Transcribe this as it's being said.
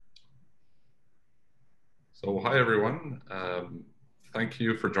So, hi everyone. Thank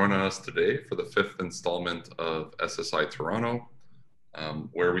you for joining us today for the fifth installment of SSI Toronto,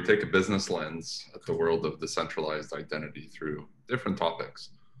 where we take a business lens at the world of decentralized identity through different topics.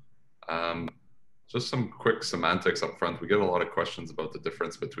 Um, just some quick semantics up front. We get a lot of questions about the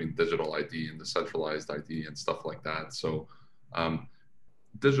difference between digital ID and decentralized ID and stuff like that. So, um,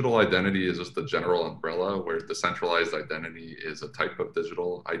 digital identity is just a general umbrella where decentralized identity is a type of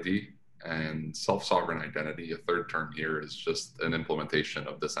digital ID, and self-sovereign identity, a third term here, is just an implementation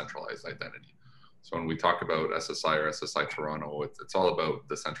of decentralized identity. So when we talk about SSI or SSI Toronto, it's all about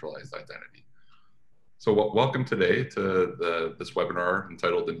decentralized identity. So welcome today to this webinar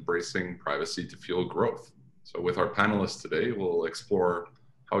entitled Embracing Privacy to Fuel Growth. So with our panelists today, we'll explore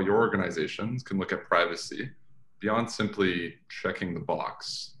how your organizations can look at privacy beyond simply checking the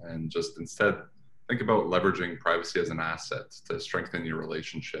box and just instead think about leveraging privacy as an asset to strengthen your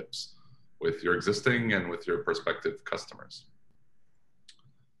relationships with your existing and with your prospective customers.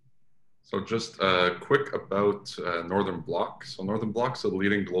 So just quick about Northern Block. So Northern Block is a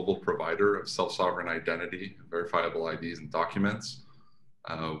leading global provider of self-sovereign identity, verifiable IDs and documents.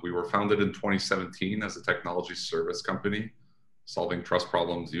 We were founded in 2017 as a technology service company, solving trust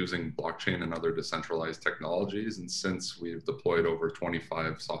problems using blockchain and other decentralized technologies. And since we've deployed over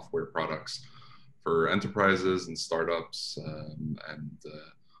 25 software products for enterprises and startups and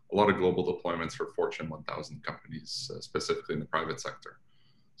a lot of global deployments for Fortune 1000 companies, specifically in the private sector.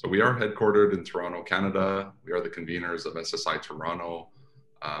 So we are headquartered in Toronto, Canada. We are the conveners of SSI Toronto.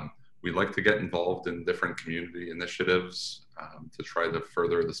 We like to get involved in different community initiatives to try to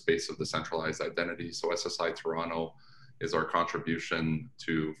further the space of decentralized identity. So SSI Toronto is our contribution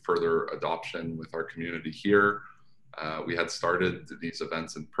to further adoption with our community here. We had started these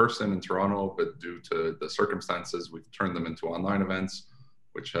events in person in Toronto, but due to the circumstances, we've turned them into online events,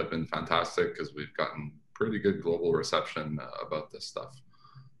 which have been fantastic because we've gotten pretty good global reception about this stuff.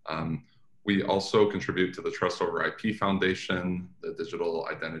 We also contribute to the Trust Over IP Foundation, the Digital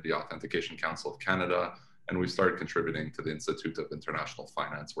Identity Authentication Council of Canada, and we started contributing to the Institute of International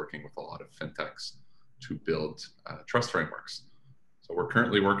Finance, working with a lot of fintechs to build trust frameworks. So we're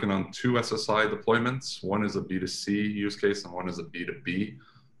currently working on two SSI deployments. One is a B2C use case and one is a B2B.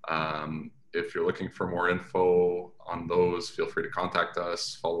 If you're looking for more info on those, feel free to contact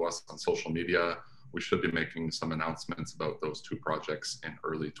us, follow us on social media. We should be making some announcements about those two projects in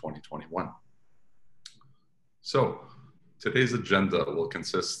early 2021. So today's agenda will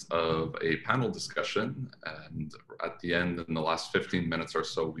consist of a panel discussion, and at the end, in the last 15 minutes or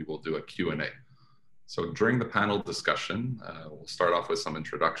so, we will do a Q&A. So during the panel discussion, we'll start off with some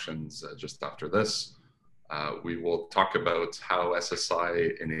introductions just after this. We will talk about how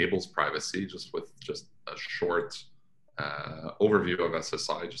SSI enables privacy, just with a short overview of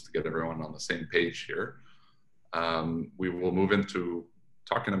SSI, just to get everyone on the same page here. We will move into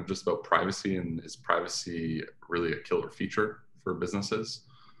talking just about privacy, and is privacy really a killer feature for businesses?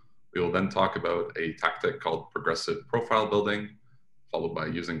 We will then talk about a tactic called progressive profile building, followed by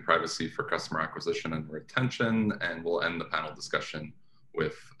using privacy for customer acquisition and retention, and we'll end the panel discussion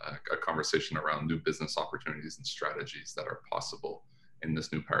with a conversation around new business opportunities and strategies that are possible in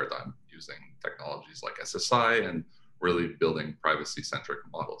this new paradigm using technologies like SSI and really building privacy-centric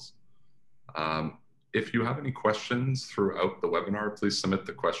models. If you have any questions throughout the webinar, please submit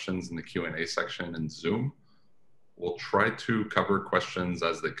the questions in the Q&A section in Zoom. We'll try to cover questions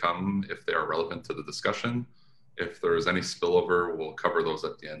as they come if they are relevant to the discussion. If there's any spillover, we'll cover those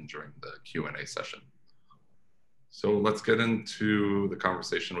at the end during the Q&A session. So let's get into the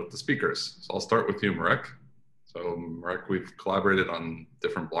conversation with the speakers. So I'll start with you, Marek. So Marek, we've collaborated on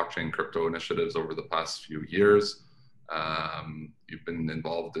different blockchain crypto initiatives over the past few years. You've been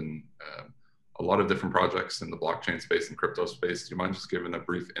involved in a lot of different projects in the blockchain space and crypto space. Do you mind just giving a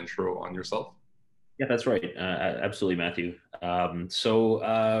brief intro on yourself? Yeah, that's right. Absolutely, Matthew.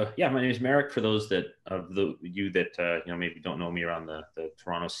 Yeah, my name is Marek. For those of you that maybe don't know me around the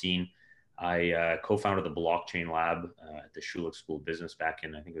Toronto scene, I co-founded the Blockchain Lab at the Schulich School of Business back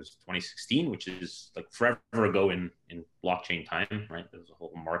in, I think it was 2016, which is like forever ago in blockchain time, right? It was a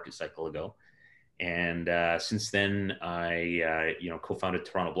whole market cycle ago. And since then, I co-founded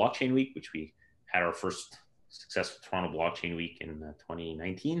Toronto Blockchain Week, which we had our first successful Toronto Blockchain Week in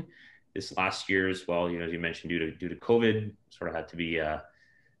 2019. This last year as well, as you mentioned, due to COVID, sort of had to be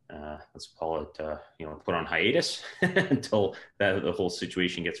let's call it put on hiatus until the whole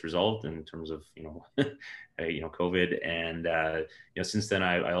situation gets resolved in terms of COVID. And since then,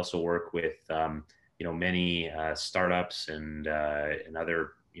 I also work with many startups and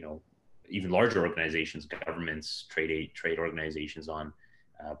other even larger organizations, governments, trade organizations on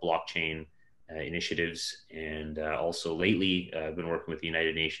blockchain initiatives. And also lately, I've been working with the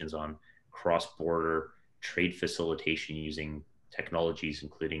United Nations on cross-border trade facilitation using technologies,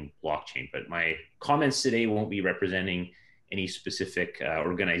 including blockchain. But my comments today won't be representing any specific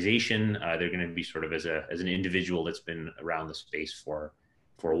organization. They're going to be sort of as an individual that's been around the space for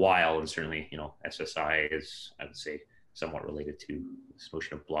a while, and certainly, SSI is, I would say, somewhat related to this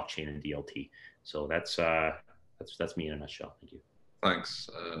notion of blockchain and DLT. So that's me in a nutshell. Thank you. Thanks.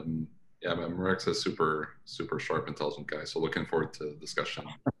 Yeah, Marek's a super sharp, intelligent guy. So looking forward to the discussion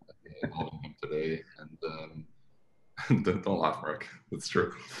involving him today. And don't laugh, Marek. It's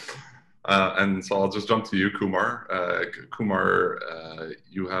true. And so I'll just jump to you, Kumar. Kumar,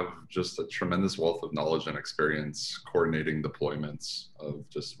 you have just a tremendous wealth of knowledge and experience coordinating deployments of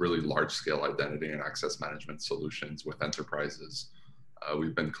just really large-scale identity and access management solutions with enterprises.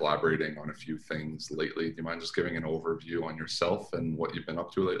 We've been collaborating on a few things lately. Do you mind just giving an overview on yourself and what you've been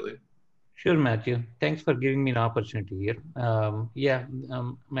up to lately? Sure, Matthew. Thanks for giving me an opportunity here.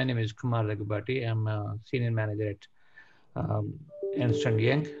 My name is Kumar Raghubati. I'm a senior manager at Ernst &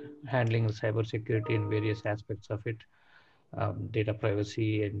 Young, handling cybersecurity and various aspects of it, data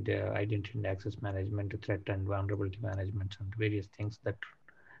privacy and identity and access management, threat and vulnerability management, and various things that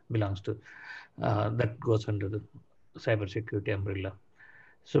belongs to, that goes under the cybersecurity umbrella.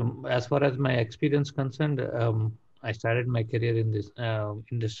 So as far as my experience concerned, I started my career in this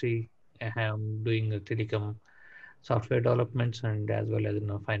industry. I'm doing telecom software developments and as well as in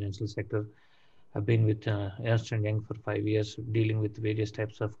the financial sector. I've been with Ernst & Young for 5 years, dealing with various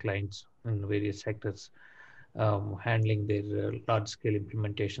types of clients in various sectors, handling their large-scale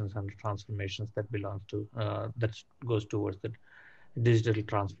implementations and transformations that belongs to, that goes towards the digital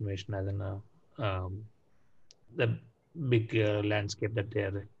transformation as in the big landscape that they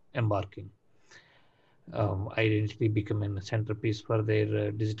are embarking. Identity becoming a centerpiece for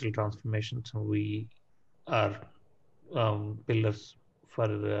their digital transformation. So we are pillars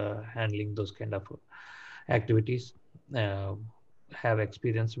for handling those kind of activities. Have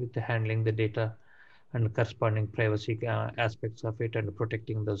experience with handling the data and corresponding privacy aspects of it and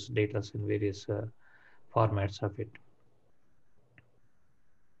protecting those data in various formats of it.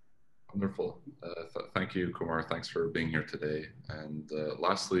 Wonderful. Thank you, Kumar. Thanks for being here today. And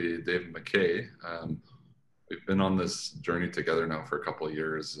lastly, Dave McKay. We've been on this journey together now for a couple of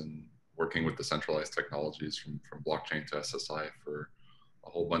years and working with decentralized technologies from blockchain to SSI for a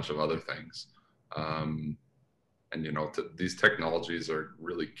whole bunch of other things. And these technologies are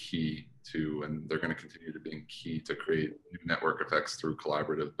really key to, and they're going to continue to be key to create new network effects through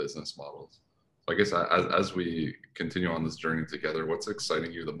collaborative business models. So I guess as we continue on this journey together, what's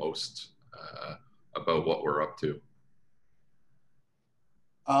exciting you the most about what we're up to?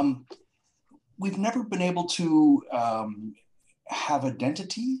 We've never been able to have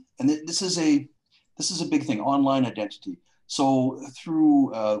identity, and this is a big thing, online identity. So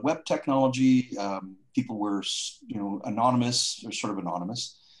through web technology, people were anonymous or sort of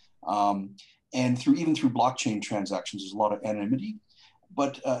anonymous, and even through blockchain transactions, there's a lot of anonymity.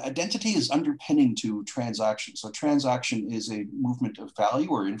 But identity is underpinning to transaction. So transaction is a movement of value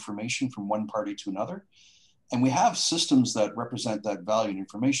or information from one party to another. And we have systems that represent that value and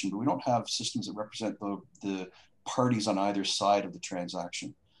information, but we don't have systems that represent the parties on either side of the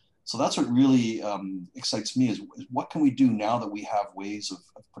transaction. So that's what really excites me is what can we do now that we have ways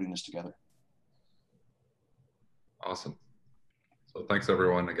of putting this together? Awesome. So thanks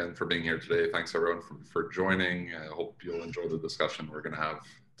everyone again for being here today. Thanks everyone for joining. I hope you'll enjoy the discussion we're going to have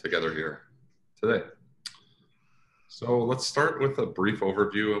together here today. So let's start with a brief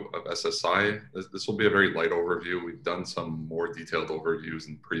overview of SSI. This will be a very light overview. We've done some more detailed overviews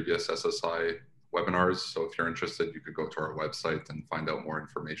in previous SSI webinars. So if you're interested, you could go to our website and find out more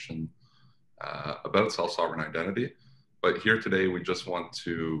information about self-sovereign identity. But here today, we just want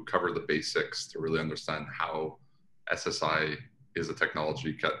to cover the basics to really understand how SSI is a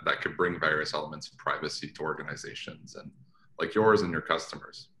technology that could bring various elements of privacy to organizations and like yours and your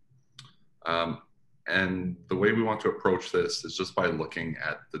customers. And the way we want to approach this is just by looking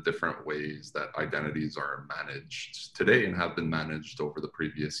at the different ways that identities are managed today and have been managed over the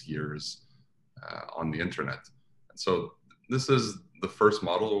previous years on the internet. And so this is the first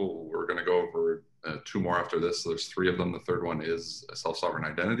model. We're going to go over two more after this. So there's three of them. The third one is a self-sovereign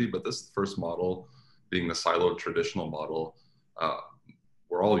identity, but this first model being the siloed traditional model,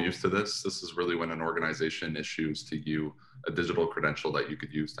 we're all used to this. This is really when an organization issues to you a digital credential that you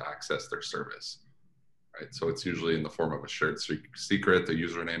could use to access their service, right? So it's usually in the form of a shared secret, a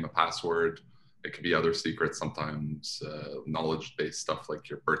username, a password. It could be other secrets, sometimes knowledge-based stuff like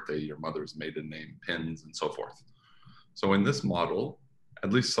your birthday, your mother's maiden name, PINs, and so forth. So in this model,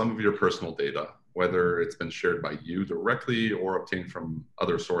 at least some of your personal data, whether it's been shared by you directly or obtained from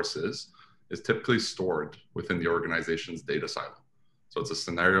other sources, is typically stored within the organization's data silo. So it's a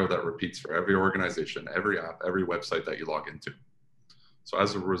scenario that repeats for every organization, every app, every website that you log into. So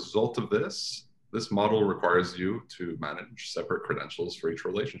as a result of this, this model requires you to manage separate credentials for each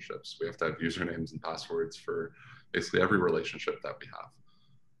relationships. We have to have usernames and passwords for basically every relationship that we have.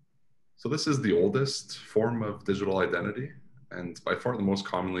 So this is the oldest form of digital identity, and by far the most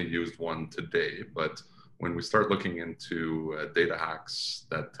commonly used one today. But when we start looking into data hacks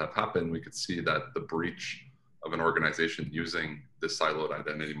that have happened, we could see that the breach of an organization using this siloed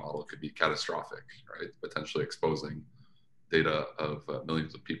identity model could be catastrophic, right? Potentially exposing data of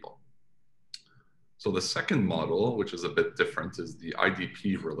millions of people. So the second model, which is a bit different, is the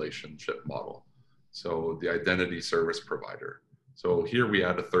IDP relationship model. So the identity service provider. So here we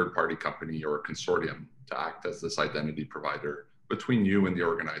add a third-party company or a consortium to act as this identity provider between you and the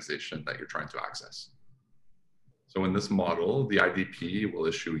organization that you're trying to access. So in this model, the IDP will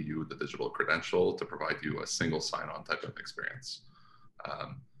issue you the digital credential to provide you a single sign-on type of experience,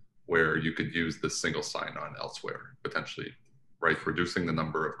 where you could use this single sign-on elsewhere, potentially, right? Reducing the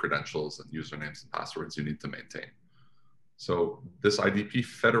number of credentials and usernames and passwords you need to maintain. So this IDP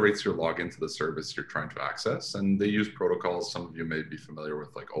federates your login to the service you're trying to access, and they use protocols some of you may be familiar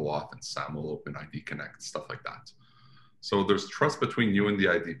with, like OAuth and SAML, OpenID Connect, stuff like that. So there's trust between you and the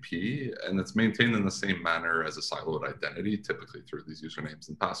IDP, and it's maintained in the same manner as a siloed identity, typically through these usernames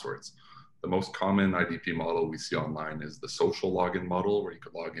and passwords. The most common IDP model we see online is the social login model, where you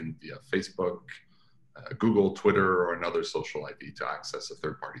could log in via Facebook, Google, Twitter, or another social ID to access a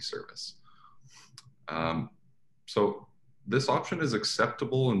third-party service. So this option is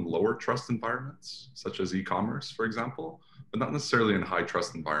acceptable in lower trust environments, such as e-commerce, for example, but not necessarily in high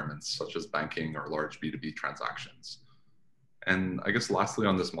trust environments, such as banking or large B2B transactions. And I guess lastly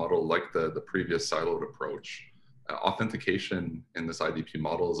on this model, like the previous siloed approach, authentication in this IDP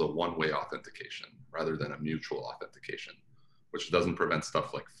model is a one-way authentication rather than a mutual authentication, which doesn't prevent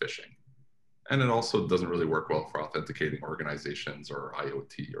stuff like phishing. And it also doesn't really work well for authenticating organizations or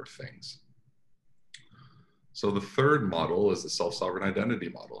IoT or things. So the third model is the self-sovereign identity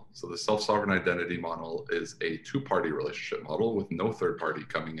model. So the self-sovereign identity model is a two-party relationship model with no third party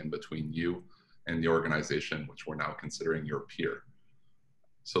coming in between you and the organization, which we're now considering your peer.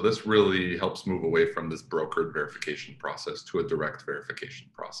 So this really helps move away from this brokered verification process to a direct verification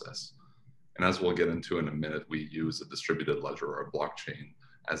process. And as we'll get into in a minute, we use a distributed ledger or a blockchain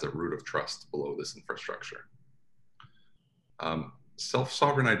as a root of trust below this infrastructure.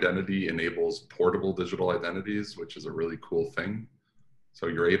 Self-sovereign identity enables portable digital identities, which is a really cool thing. So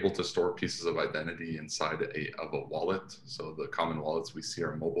you're able to store pieces of identity inside of a wallet. So the common wallets we see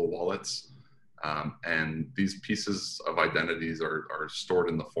are mobile wallets. And these pieces of identities are stored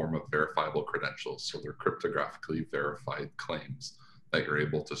in the form of verifiable credentials. So they're cryptographically verified claims that you're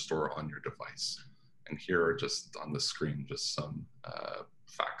able to store on your device. And here are just on the screen, just some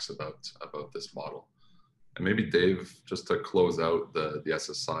facts about this model. And maybe Dave, just to close out the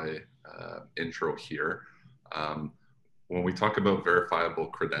SSI intro here, when we talk about verifiable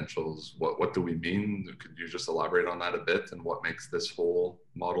credentials, what do we mean? Could you just elaborate on that a bit and what makes this whole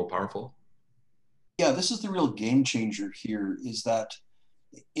model powerful? Yeah, this is the real game changer here, is that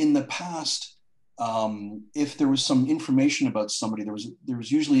in the past, if there was some information about somebody, there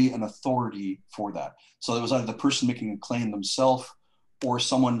was usually an authority for that. So there was either the person making a claim themselves or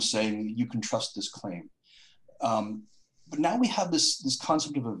someone saying, you can trust this claim. But now we have this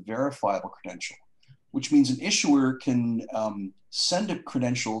concept of a verifiable credential, which means an issuer can send a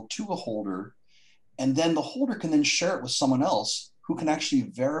credential to a holder, and then the holder can then share it with someone else who can actually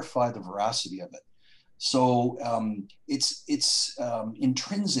verify the veracity of it. So it's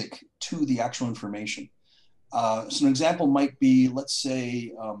intrinsic to the actual information. So an example might be, let's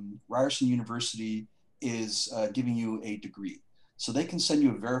say Ryerson University is giving you a degree. So they can send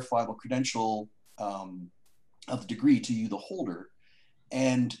you a verifiable credential of the degree to you, the holder.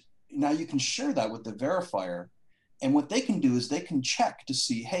 And now you can share that with the verifier. And what they can do is they can check to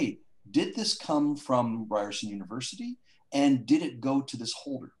see, hey, did this come from Ryerson University? And did it go to this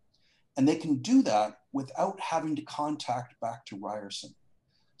holder? And they can do that without having to contact back to Ryerson.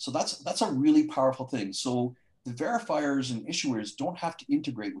 So that's a really powerful thing. So the verifiers and issuers don't have to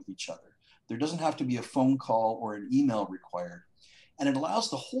integrate with each other. There doesn't have to be a phone call or an email required. And it allows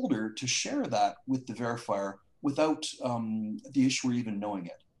the holder to share that with the verifier without the issuer even knowing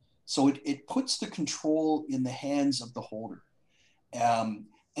it. So it puts the control in the hands of the holder. And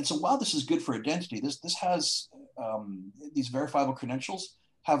so while this is good for identity, this has, these verifiable credentials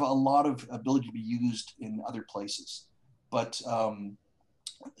have a lot of ability to be used in other places. But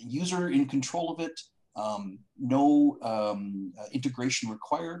user in control of it, no integration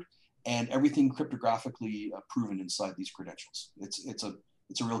required, and everything cryptographically proven inside these credentials. It's a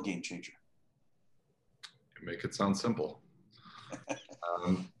real game changer. You make it sound simple.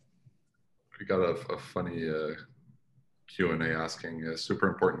 We got a funny Q&A asking a super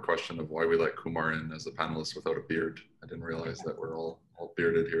important question of why we let Kumar in as a panelist without a beard. I didn't realize that we're all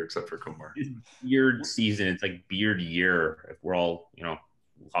bearded here except for Kumar. It's beard season. It's like beard year. If we're all, you know,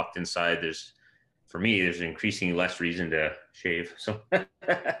 locked inside, for me, there's increasingly less reason to shave. So there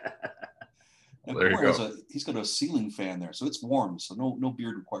you go. He's got a ceiling fan there, so it's warm. So no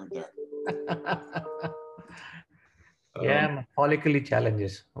beard required there. Yeah, follically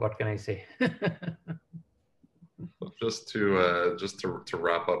challenges. What can I say? Just to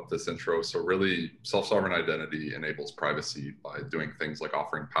wrap up this intro, so really self-sovereign identity enables privacy by doing things like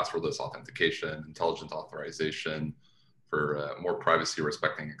offering passwordless authentication, intelligent authorization for more privacy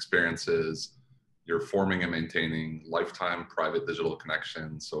respecting experiences. You're forming and maintaining lifetime private digital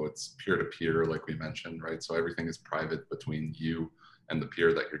connections. So it's peer-to-peer, like we mentioned, right? So everything is private between you and the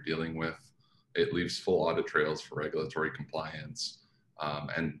peer that you're dealing with. It leaves full audit trails for regulatory compliance.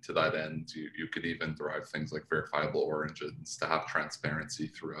 And to that end, you could even derive things like verifiable origins to have transparency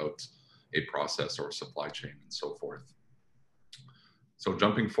throughout a process or supply chain and so forth. So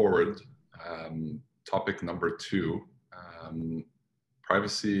jumping forward, topic number 2,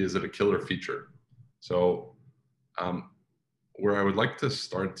 privacy, is it a killer feature? So where I would like to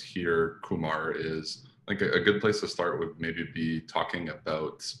start here, Kumar, is like a good place to start would maybe be talking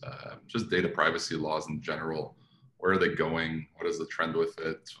about just data privacy laws in general. Where are they going? What is the trend with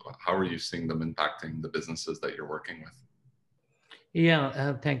it? How are you seeing them impacting the businesses that you're working with?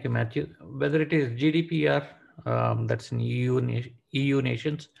 Yeah, thank you, Matthew. Whether it is GDPR, that's in EU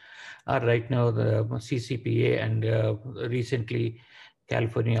nations, or right now the CCPA, and recently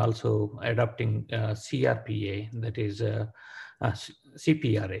California also adopting CRPA, that is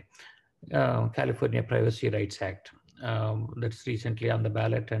CPRA, California Privacy Rights Act. That's recently on the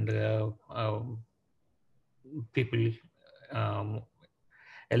ballot, and people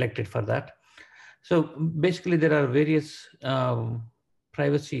elected for that. So basically there are various data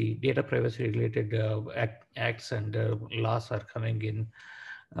privacy related acts and laws are coming in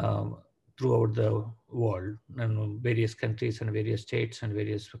throughout the world, and various countries and various states and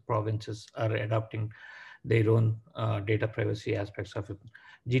various provinces are adopting their own data privacy aspects of it.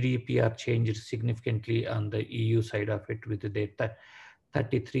 GDPR changed significantly on the EU side of it with the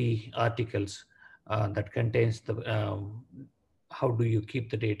 33 articles that contains the how do you keep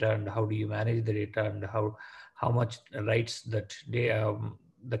the data and how do you manage the data and how much rights that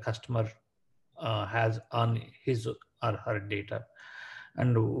the customer has on his or her data.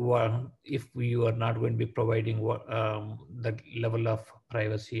 And if you are not going to be providing that level of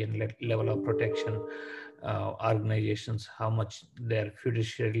privacy and level of protection, organizations, how much they're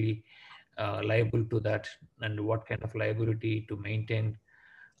fiduciarily liable to that, and what kind of liability to maintain.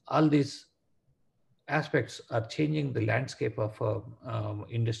 All these aspects are changing the landscape of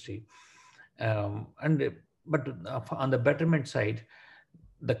industry. But on the betterment side,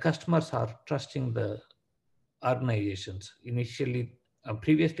 the customers are trusting the organizations. Initially,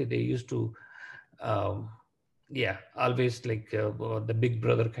 previously they used to, always like the big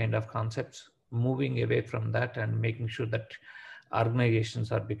brother kind of concepts, moving away from that and making sure that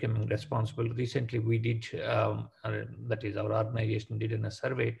organizations are becoming responsible. Recently, we did, that is our organization did in a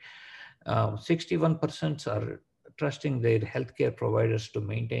survey, 61% are trusting their healthcare providers to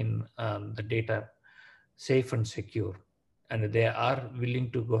maintain the data safe and secure. And they are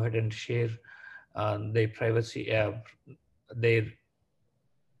willing to go ahead and share their privacy, their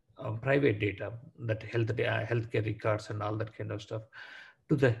private data, that healthcare records and all that kind of stuff,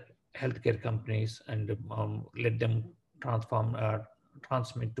 to the healthcare companies, and let them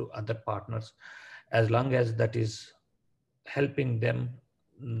transmit to other partners, as long as that is helping them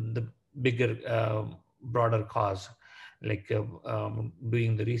the bigger, broader cause, like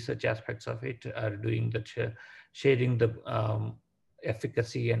doing the research aspects of it, or doing the sharing the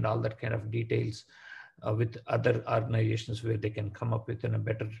efficacy and all that kind of details with other organizations, where they can come up with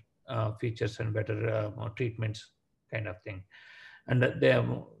better features and better treatments kind of thing. And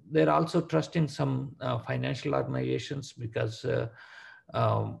they're also trusting some financial organizations, because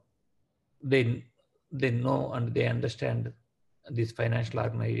they know and they understand these financial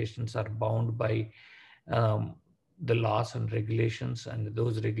organizations are bound by the laws and regulations, and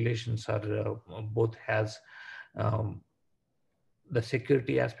those regulations are both has the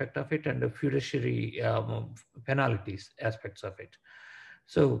security aspect of it and the fiduciary penalties aspects of it.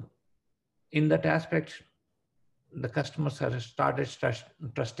 So in that aspect, the customers have started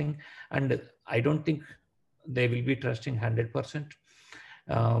trusting, and I don't think they will be trusting 100%.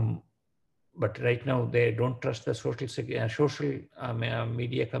 But right now they don't trust the social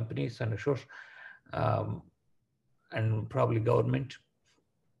media companies and and probably government.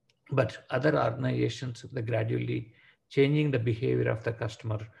 But other organizations, they're gradually changing the behavior of the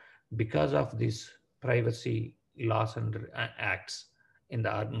customer because of these privacy laws and acts in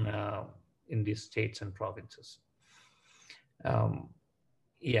these states and provinces.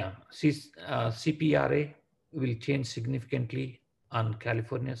 CPRA will change significantly on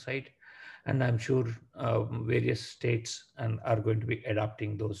California side, and I'm sure various states are going to be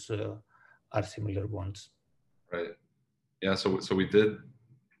adopting those or similar ones. Right. Yeah. So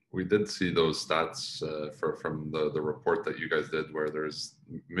we did see those stats from the report that you guys did, where there's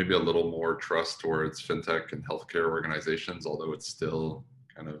maybe a little more trust towards fintech and healthcare organizations, although it's still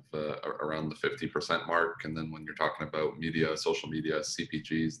kind of around the 50% mark. And then when you're talking about media, social media,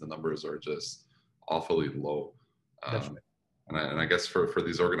 CPGs, the numbers are just awfully low. That's right. And I guess for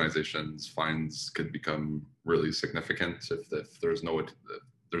these organizations, fines could become really significant if there's no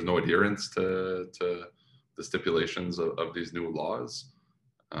adherence to the stipulations of these new laws.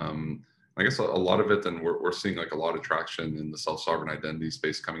 I guess a lot of it, and we're seeing like a lot of traction in the self-sovereign identity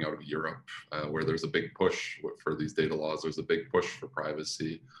space coming out of Europe, where there's a big push for these data laws. There's a big push for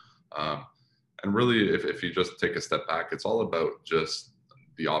privacy. And really, if you just take a step back, it's all about just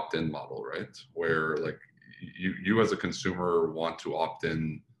the opt-in model, right? Where like you as a consumer want to opt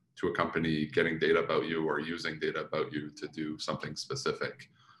in to a company getting data about you or using data about you to do something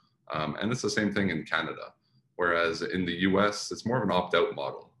specific. And it's the same thing in Canada. Whereas in the US, it's more of an opt-out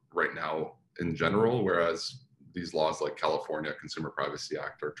model right now in general, whereas these laws like California Consumer Privacy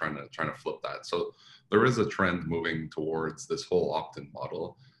Act are trying to flip that. So there is a trend moving towards this whole opt-in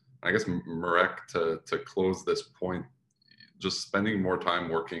model. I guess, Marek, to close this point, just spending more time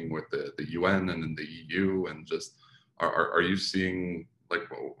working with the UN and in the EU, and just are you seeing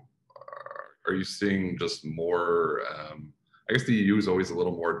just more? I guess the EU is always a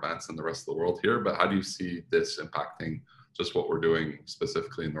little more advanced than the rest of the world here, but how do you see this impacting just what we're doing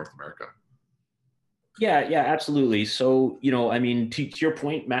specifically in North America? Yeah, absolutely. So, I mean, to your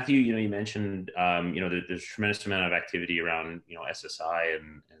point, Matthew, you mentioned, there's a tremendous amount of activity around, SSI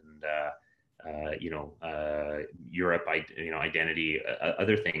and Europe, identity,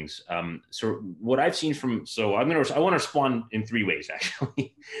 other things. So what I've seen I want to respond in three ways,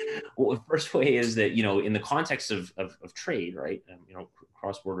 actually. Well, the first way is that, in the context of trade, right,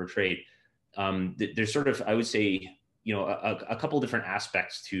 cross-border trade, there's sort of, I would say, a couple of different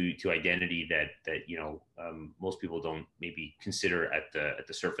aspects to identity that most people don't maybe consider at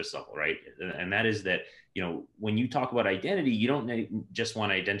the surface level, right? And that is that, when you talk about identity, you don't just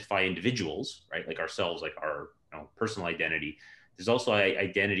want to identify individuals, right? Like ourselves, like our personal identity. There's also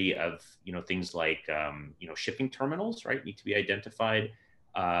identity of things like shipping terminals, right? Need to be identified,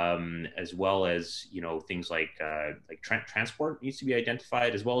 as well as things like transport needs to be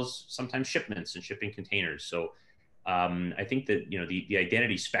identified, as well as sometimes shipments and shipping containers. So I think that the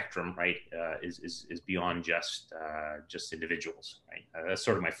identity spectrum, right, is beyond just individuals, right? That's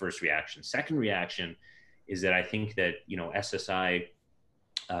sort of my first reaction. Second reaction is that I think that SSI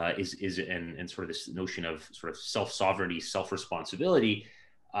is and sort of this notion of sort of self-sovereignty, self-responsibility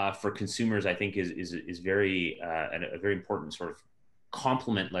for consumers, I think is very a very important sort of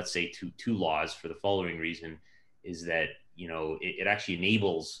complement, let's say, to laws, for the following reason, is that it actually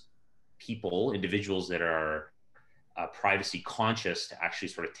enables individuals that are privacy conscious to actually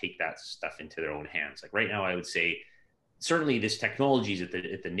sort of take that stuff into their own hands. Like right now, I would say certainly this technology is at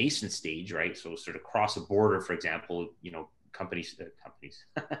the nascent stage, right? So sort of cross a border, for example, countries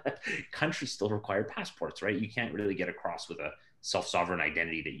still require passports, right? You can't really get across with a self-sovereign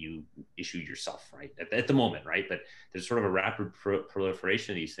identity that you issued yourself, right? At the moment, right? But there's sort of a rapid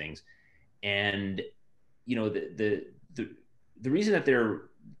proliferation of these things, and the reason that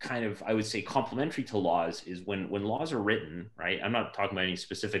they're kind of, I would say, complementary to laws is when laws are written, right? I'm not talking about any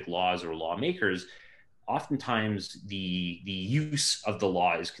specific laws or lawmakers. Oftentimes the use of the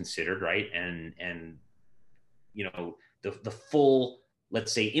law is considered, right? And the full,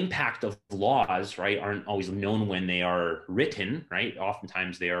 let's say, impact of laws, right, aren't always known when they are written, right?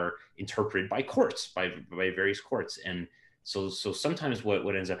 Oftentimes they are interpreted by courts, by various courts. And so sometimes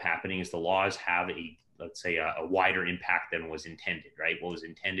what ends up happening is the laws have let's say a wider impact than was intended, right? What was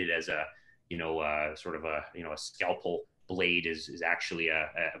intended as a sort of a scalpel blade is actually a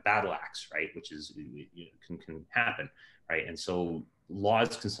battle axe, right? Which is can happen, right? And so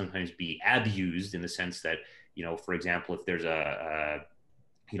laws can sometimes be abused in the sense that for example, if there's a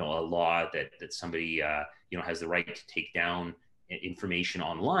law that somebody has the right to take down information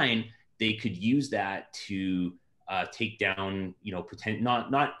online, they could use that to take down,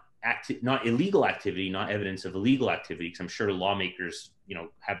 not illegal activity, not evidence of illegal activity, because I'm sure lawmakers,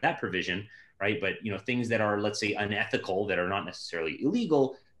 have that provision, right? But, things that are, let's say, unethical, that are not necessarily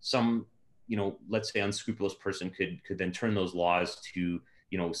illegal, some, let's say unscrupulous person could then turn those laws to,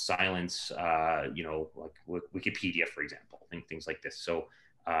 silence, like Wikipedia, for example, and things like this. So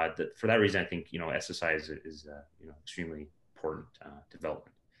for that reason, I think, SSI is extremely important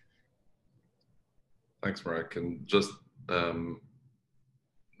development. Thanks, Marek. And just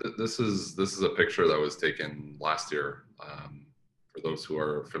this is a picture that was taken last year. For those who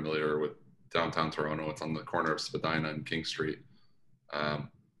are familiar with downtown Toronto, it's on the corner of Spadina and King Street.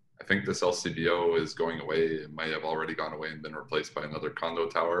 I think this LCBO is going away. It might have already gone away and been replaced by another condo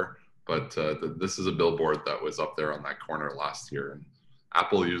tower. But this is a billboard that was up there on that corner last year. And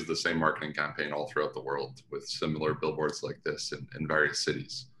Apple used the same marketing campaign all throughout the world with similar billboards like this in various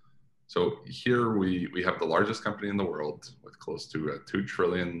cities. So here we have the largest company in the world with close to a $2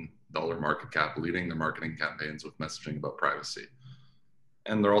 trillion market cap, leading the marketing campaigns with messaging about privacy.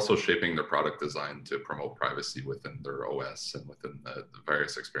 And they're also shaping their product design to promote privacy within their OS and within the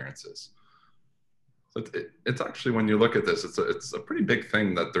various experiences. So it's actually, when you look at this, it's a pretty big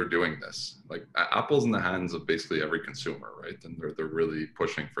thing that they're doing this. Like, Apple's in the hands of basically every consumer, right? And they're really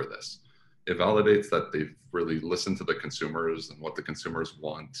pushing for this. It validates that they've really listened to the consumers and what the consumers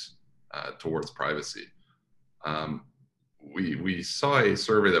want towards privacy. We saw a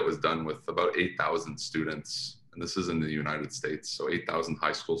survey that was done with about 8,000 students, and this is in the United States, so 8,000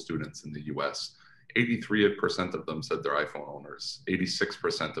 high school students in the US. 83% of them said they're iPhone owners.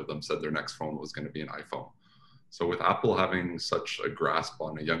 86% of them said their next phone was going to be an iPhone. So with Apple having such a grasp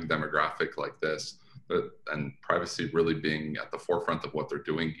on a young demographic like this, and privacy really being at the forefront of what they're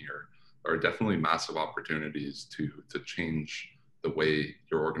doing here, there are definitely massive opportunities to change the way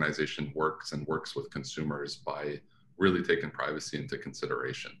your organization works and works with consumers by really taking privacy into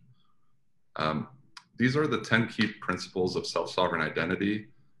consideration. These are the 10 key principles of self-sovereign identity.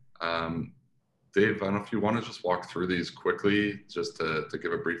 Dave, I don't know if you want to just walk through these quickly, just to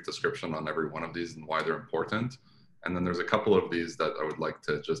give a brief description on every one of these and why they're important. And then there's a couple of these that I would like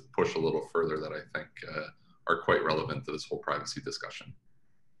to just push a little further that I think are quite relevant to this whole privacy discussion.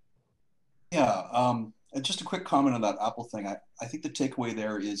 Yeah, just a quick comment on that Apple thing. I think the takeaway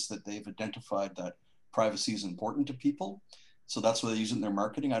there is that they've identified that privacy is important to people. So that's why they use it in their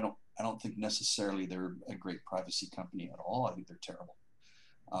marketing. I don't think necessarily they're a great privacy company at all. I think they're terrible.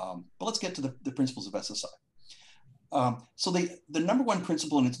 But let's get to the principles of SSI. So the number one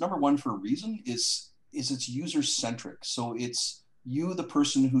principle, and it's number one for a reason, is it's user-centric. So it's you, the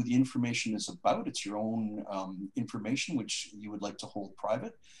person who the information is about. It's your own information, which you would like to hold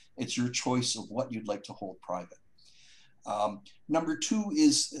private. It's your choice of what you'd like to hold private. Number two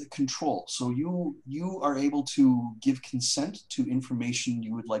is control. So you are able to give consent to information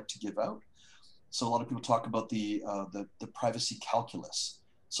you would like to give out. So a lot of people talk about the privacy calculus.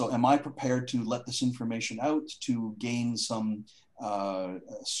 So am I prepared to let this information out to gain some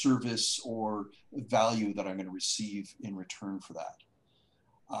service or value that I'm going to receive in return for that?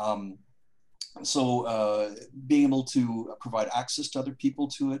 Being able to provide access to other people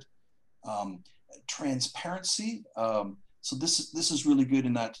to it. Transparency. So this is really good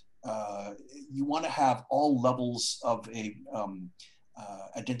in that you want to have all levels of a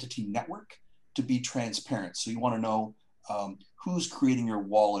identity network to be transparent. So you want to know who's creating your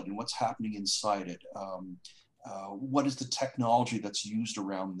wallet and what's happening inside it. What is the technology that's used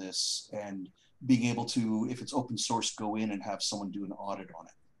around this, and being able to, if it's open source, go in and have someone do an audit on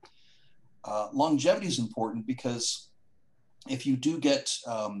it. Longevity is important because if you do get,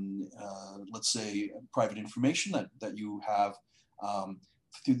 let's say, private information that you have,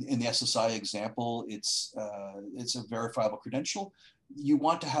 in the SSI example, it's a verifiable credential. You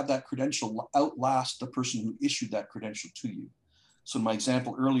want to have that credential outlast the person who issued that credential to you. So in my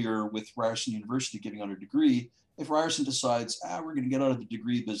example earlier with Ryerson University giving out a degree, if Ryerson decides, we're going to get out of the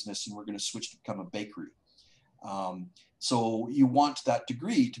degree business and we're going to switch to become a bakery. So you want that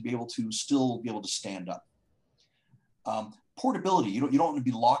degree to be able to still be able to stand up. Portability, you don't want to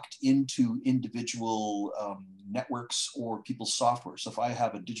be locked into individual networks or people's software. So if I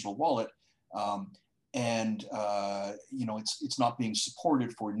have a digital wallet and it's not being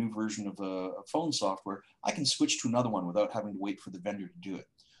supported for a new version of a phone software, I can switch to another one without having to wait for the vendor to do it.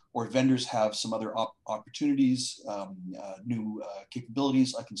 Or if vendors have some other opportunities, new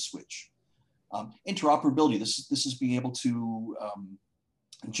capabilities, I can switch. Interoperability, this is being able to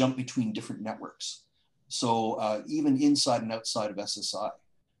jump between different networks. So even inside and outside of SSI,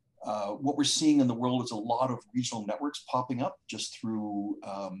 what we're seeing in the world is a lot of regional networks popping up just through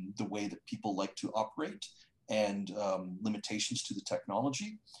the way that people like to operate and limitations to the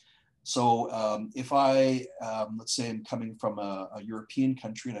technology. So if I, let's say I'm coming from a European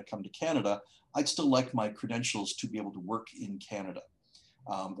country and I come to Canada, I'd still like my credentials to be able to work in Canada,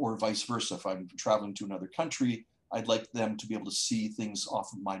 or vice versa. If I'm traveling to another country, I'd like them to be able to see things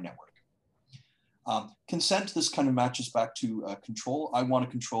off of my network. Consent, this kind of matches back to control. I want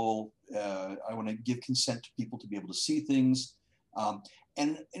to control, I want to give consent to people to be able to see things. And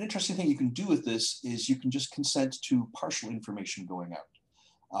an interesting thing you can do with this is you can just consent to partial information going out.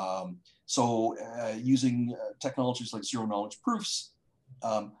 Using technologies like zero knowledge proofs,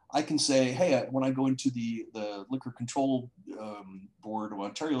 I can say, hey, when I go into the Liquor Control Board of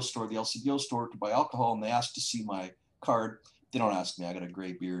Ontario store, the LCBO store, to buy alcohol, and they ask to see my card, they don't ask me. I got a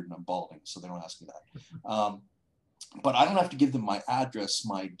gray beard and I'm balding, so they don't ask me that. But I don't have to give them my address,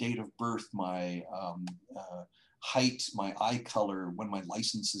 my date of birth, my height, my eye color, when my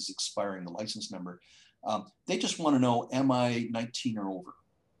license is expiring, the license number. They just want to know, am I 19 or over?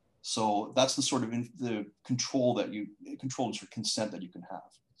 So that's the sort of the control that control or consent that you can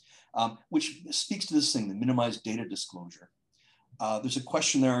have, which speaks to this thing, the minimized data disclosure. There's a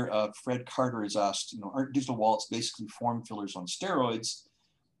question there. Fred Carter has asked, aren't digital wallets basically form fillers on steroids?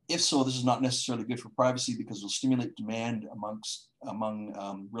 If so, this is not necessarily good for privacy because it'll stimulate demand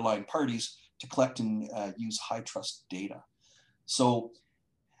among relying parties to collect and use high trust data. So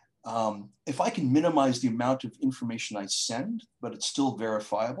if I can minimize the amount of information I send, but it's still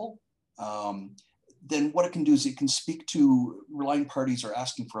verifiable, then what it can do is it can speak to relying parties are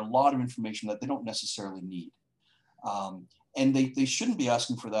asking for a lot of information that they don't necessarily need. And they shouldn't be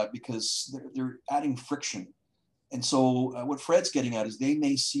asking for that because they're adding friction. And so what Fred's getting at is they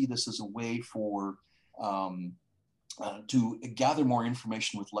may see this as a way for to gather more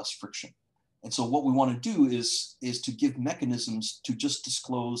information with less friction. And so what we want to do is to give mechanisms to just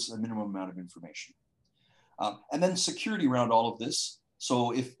disclose a minimum amount of information. And then security around all of this.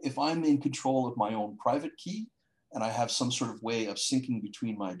 So if I'm in control of my own private key and I have some sort of way of syncing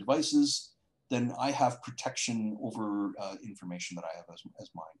between my devices, then I have protection over information that I have as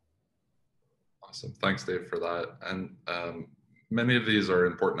mine. Awesome. Thanks, Dave, for that. And many of these are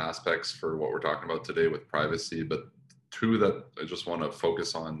important aspects for what we're talking about today with privacy, but two that I just want to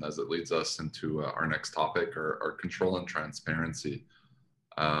focus on as it leads us into our next topic are control and transparency,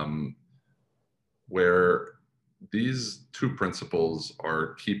 where these two principles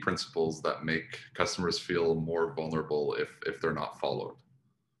are key principles that make customers feel more vulnerable if they're not followed.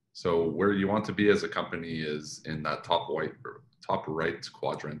 So where you want to be as a company is in that top right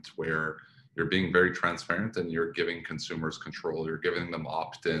quadrant where you're being very transparent and you're giving consumers control. You're giving them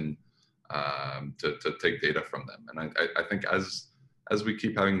opt-in to take data from them. And I think as we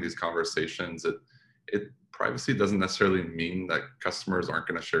keep having these conversations, privacy doesn't necessarily mean that customers aren't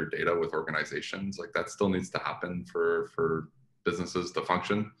going to share data with organizations. Like that still needs to happen for businesses to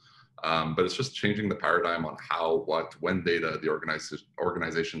function. But it's just changing the paradigm on how, what, when data the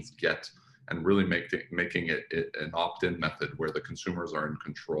organizations get, and really making it an opt-in method where the consumers are in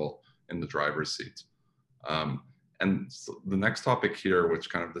control, in the driver's seat. And so the next topic here, which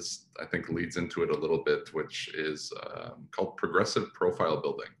kind of this, I think, leads into it a little bit, which is called progressive profile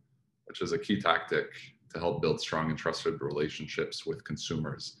building, which is a key tactic to help build strong and trusted relationships with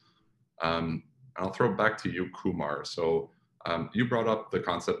consumers. And I'll throw it back to you, Kumar. So you brought up the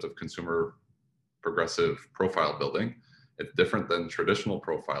concept of consumer progressive profile building. It's different than traditional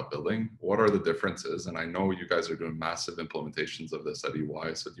profile building. What are the differences? And I know you guys are doing massive implementations of this at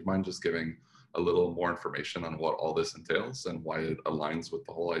EY. So do you mind just giving a little more information on what all this entails and why it aligns with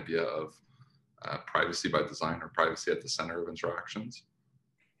the whole idea of privacy by design, or privacy at the center of interactions?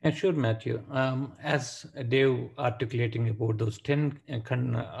 And sure, Matthew. As Dave articulating about those 10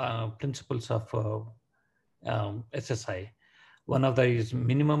 principles of SSI, one of them is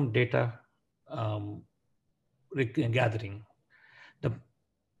minimum data gathering.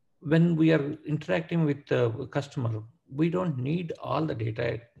 When we are interacting with the customer, we don't need all the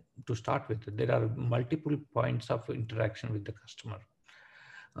data to start with. There are multiple points of interaction with the customer.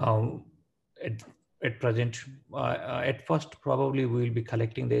 At present, at first, probably we will be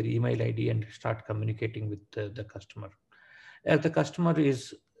collecting their email ID and start communicating with the customer. As the customer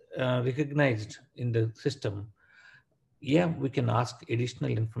is recognized in the system, yeah, we can ask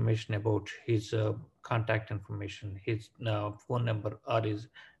additional information about his contact information, his phone number or his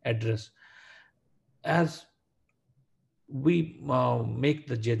address. As we make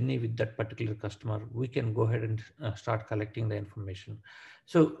the journey with that particular customer, we can go ahead and start collecting the information.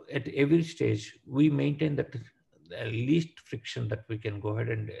 So at every stage, we maintain that least friction that we can go ahead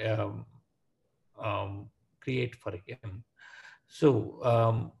and create for him.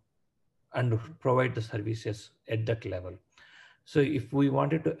 So, and provide the services at that level. So if we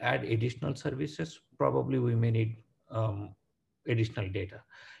wanted to add additional services, probably we may need additional data.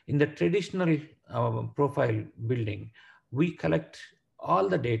 In the traditional profile building, we collect all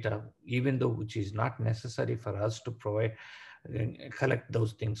the data, even though which is not necessary for us to provide, collect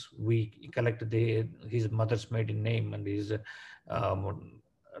those things. We collect his mother's maiden name and his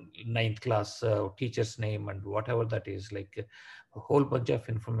ninth class teacher's name and whatever that is, like a whole bunch of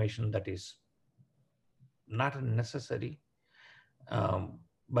information that is not necessary.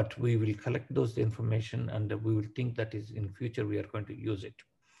 But we will collect those information and we will think that is in future we are going to use it.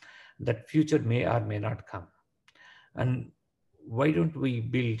 That future may or may not come. And why don't we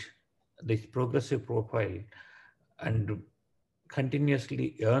build this progressive profile and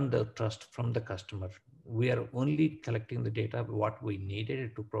continuously earn the trust from the customer? We are only collecting the data what we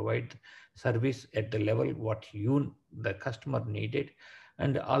needed to provide service at the level what the customer needed,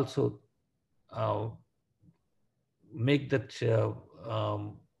 and also make that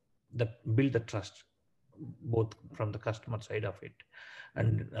build the trust both from the customer side of it,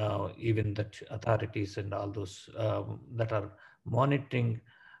 and even that authorities and all those that are monitoring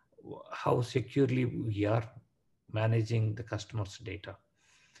how securely we are managing the customer's data.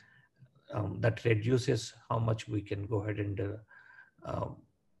 That reduces how much we can go ahead and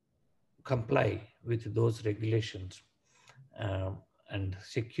comply with those regulations and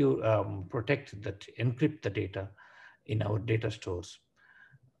secure, protect that, encrypt the data in our data stores,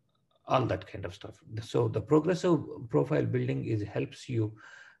 all that kind of stuff. So the progressive profile building helps the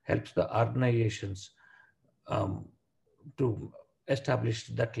organizations to establish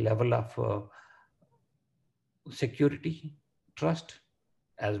that level of security, trust,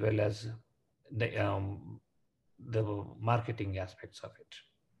 as well as the marketing aspects of it,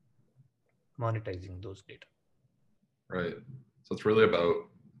 monetizing those data. Right. So it's really about,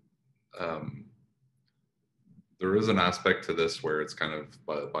 there is an aspect to this where it's kind of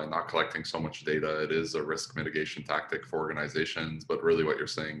by not collecting so much data, it is a risk mitigation tactic for organizations. But really what you're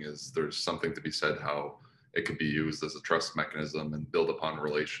saying is there's something to be said how it could be used as a trust mechanism and build upon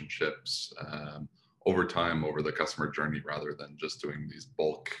relationships over time, over the customer journey, rather than just doing these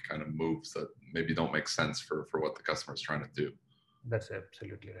bulk kind of moves that maybe don't make sense for what the customer is trying to do. That's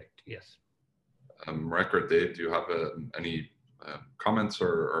absolutely right. Yes. Marek or Dave, do you have any comments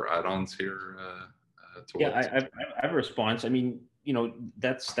or add-ons here? I have a response. I mean,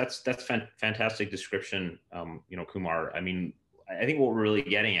 that's fantastic description, Kumar. I mean, I think what we're really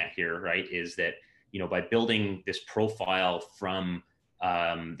getting at here, right, is that, by building this profile from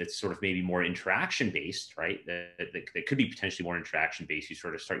that's sort of maybe more interaction based, right, that could be potentially more interaction based, you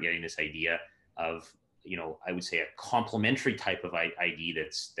sort of start getting this idea of, I would say a complementary type of ID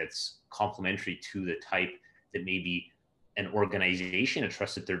that's complementary to the type that maybe an organization, a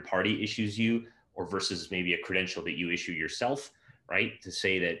trusted third party issues you, or versus maybe a credential that you issue yourself, right? To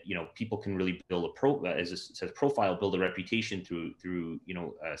say that, people can really build as it says, profile, build a reputation through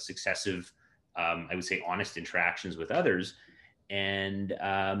successive, I would say, honest interactions with others. And,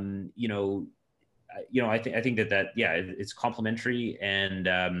 I think that it's complementary. And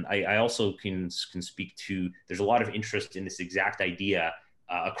I also can speak to, there's a lot of interest in this exact idea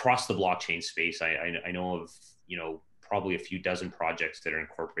across the blockchain space. I know of, probably a few dozen projects that are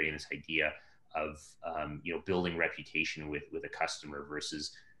incorporating this idea of, building reputation with a customer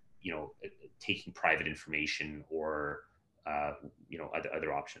versus, taking private information or,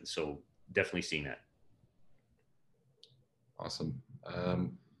 other options. So definitely seeing that. Awesome.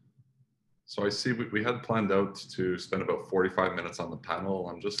 So I see we had planned out to spend about 45 minutes on the panel.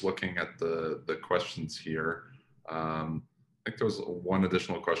 I'm just looking at the questions here. I think there was one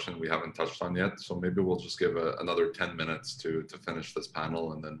additional question we haven't touched on yet. So maybe we'll just give another 10 minutes to finish this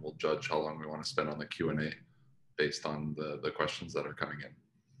panel, and then we'll judge how long we want to spend on the Q&A based on the questions that are coming in.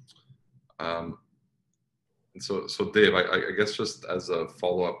 And so Dave, I guess just as a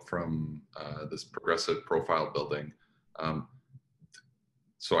follow-up from this progressive profile building,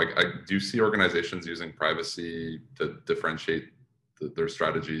 so I do see organizations using privacy to differentiate their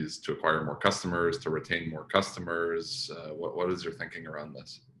strategies to acquire more customers, to retain more customers. What is your thinking around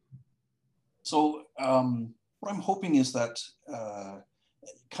this? So what I'm hoping is that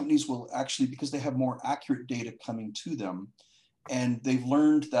companies will actually, because they have more accurate data coming to them, and they've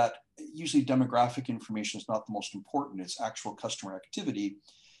learned that usually demographic information is not the most important, it's actual customer activity,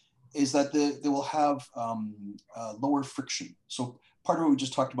 is that they will have lower friction. So part of what we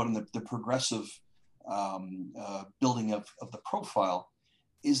just talked about in the progressive building of the profile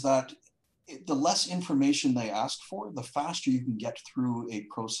is that the less information they ask for, the faster you can get through a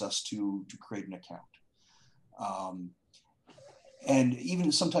process to create an account. And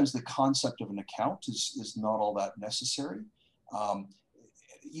even sometimes the concept of an account is not all that necessary.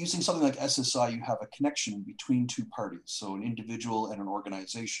 Using something like SSI, you have a connection between two parties, so an individual and an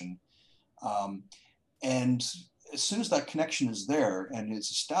organization. And as soon as that connection is there and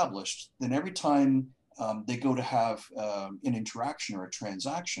is established, then every time they go to have an interaction or a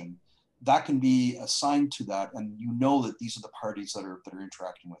transaction, that can be assigned to that, and you know that these are the parties that are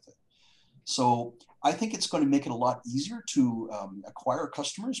interacting with it. So I think it's going to make it a lot easier to acquire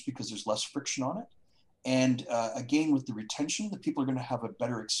customers because there's less friction on it. And again, with the retention, the people are going to have a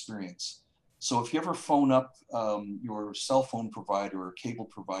better experience. So if you ever phone up your cell phone provider or cable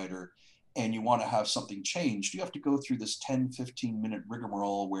provider and you want to have something changed, you have to go through this 10, 15-minute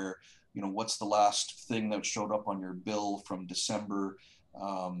rigmarole where, you know, what's the last thing that showed up on your bill from December?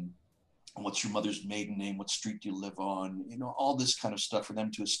 What's your mother's maiden name? What street do you live on? You know, all this kind of stuff for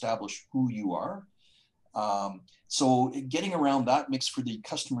them to establish who you are. So getting around that makes for the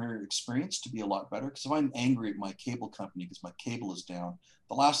customer experience to be a lot better. Because if I'm angry at my cable company because my cable is down,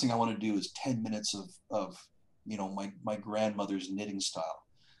 the last thing I want to do is 10 minutes of you know, my grandmother's knitting style.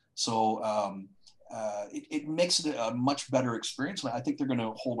 So it makes it a much better experience. And I think they're going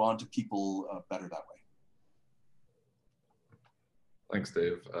to hold on to people better that way. Thanks,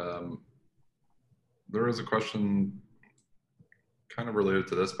 Dave. There is a question kind of related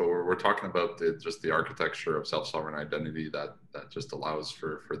to this, but we're talking about just the architecture of self-sovereign identity that just allows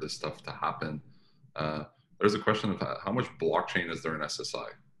for this stuff to happen. There's a question of how much blockchain is there in SSI?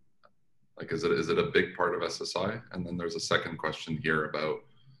 Like, is it a big part of SSI? And then there's a second question here about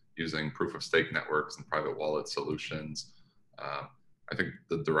using proof of stake networks and private wallet solutions. I think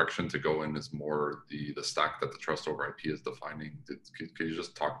the direction to go in is more the stack that the trust over IP is defining. Could you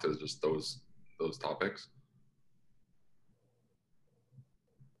just talk to just those topics?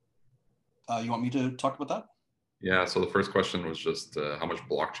 You want me to talk about that? Yeah, so the first question was just how much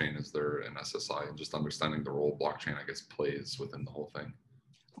blockchain is there in SSI, and just understanding the role blockchain, I guess, plays within the whole thing.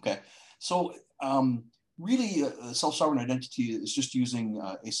 Okay, so really self-sovereign identity is just using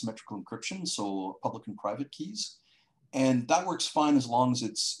asymmetrical encryption, so public and private keys. And that works fine as long as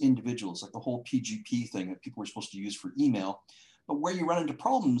it's individuals, like the whole PGP thing that people were supposed to use for email. But where you run into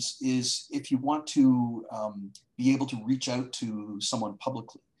problems is if you want to be able to reach out to someone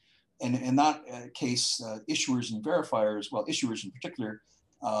publicly. And in that case, issuers and verifiers, well, issuers in particular,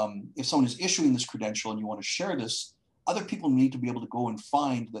 if someone is issuing this credential and you want to share this, other people need to be able to go and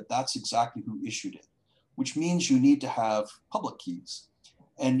find that that's exactly who issued it, which means you need to have public keys.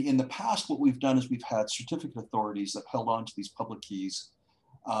 And in the past, what we've done is we've had certificate authorities that held on to these public keys.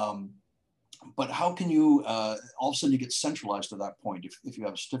 But how can you, all of a sudden you get centralized at that point if you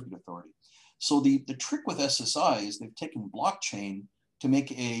have a certificate authority. So the trick with SSI is they've taken blockchain to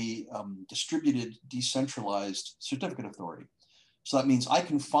make a distributed, decentralized certificate authority. So that means I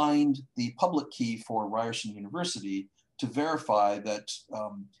can find the public key for Ryerson University to verify that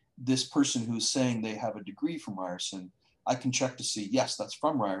this person who's saying they have a degree from Ryerson, I can check to see, yes, that's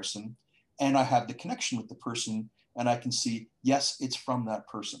from Ryerson, and I have the connection with the person, and I can see, yes, it's from that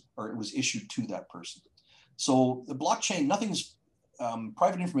person, or it was issued to that person. So the blockchain, nothing's,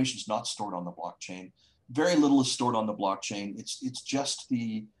 private information is not stored on the blockchain. Very little is stored on the blockchain. It's just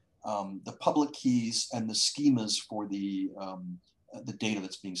the public keys and the schemas for the data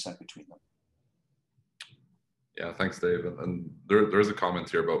that's being sent between them. Yeah, thanks, Dave. And there's a comment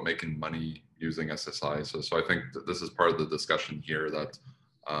here about making money using SSI. So I think that this is part of the discussion here, that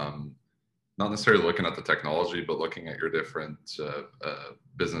not necessarily looking at the technology, but looking at your different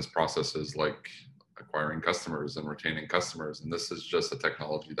business processes, like acquiring customers and retaining customers. And this is just a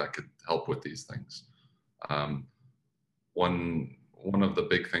technology that could help with these things. One of the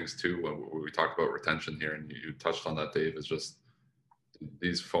big things too, when we talk about retention here, and you touched on that, Dave, is just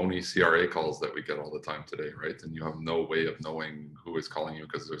these phony CRA calls that we get all the time today, right? And you have no way of knowing who is calling you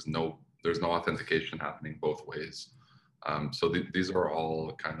because there's no authentication happening both ways. So these are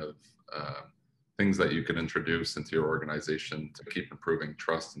all kind of things that you can introduce into your organization to keep improving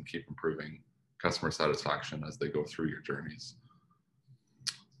trust and keep improving customer satisfaction as they go through your journeys.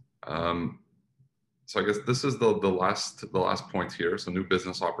 So I guess this is the last point here. So new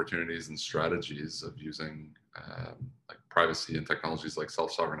business opportunities and strategies of using like privacy and technologies like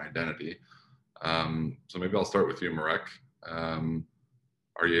self-sovereign identity. So maybe I'll start with you, Marek.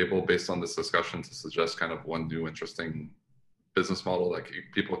 Are you able, based on this discussion, to suggest kind of one new interesting business model that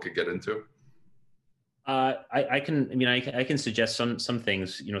people could get into? I can suggest some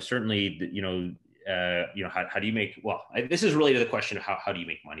things. You know, certainly, you know, you know, how do you make, well, this is related to the question of how do you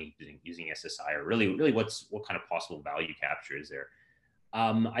make money using SSI, or really what kind of possible value capture is there?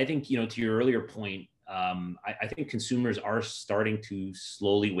 I think, you know, to your earlier point, I think consumers are starting to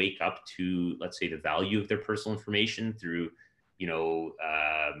slowly wake up to, let's say, the value of their personal information through, you know,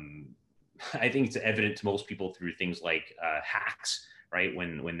 I think it's evident to most people through things like hacks, right?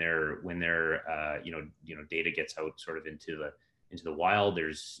 When their you know data gets out sort of into the wild,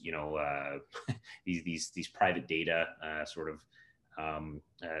 there's, you know, these private data sort of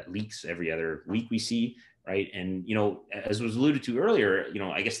leaks every other week we see, right? And, you know, as was alluded to earlier, you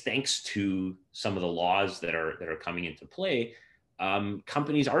know, I guess thanks to some of the laws that are coming into play,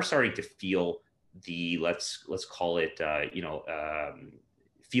 companies are starting to feel the, let's call it, you know,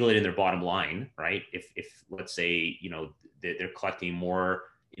 feel it in their bottom line, right? If let's say, you know, they're collecting more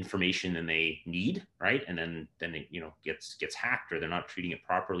information than they need, right? And then it, you know, gets hacked, or they're not treating it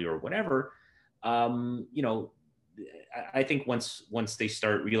properly or whatever. You know, I think once they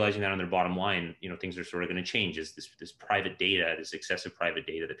start realizing that on their bottom line, you know, things are sort of going to change. Is this private data, this excessive private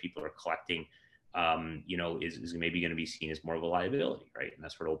data that people are collecting, you know, is maybe going to be seen as more of a liability, right? And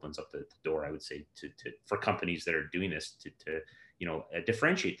that's what opens up the door, I would say, to for companies that are doing this to you know,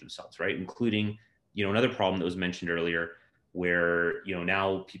 differentiate themselves, right? Including, you know, another problem that was mentioned earlier, where, you know,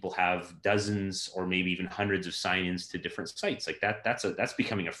 now people have dozens or maybe even hundreds of sign-ins to different sites. Like that's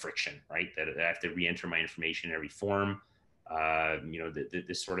becoming a friction, right? That I have to re-enter my information in every form, you know,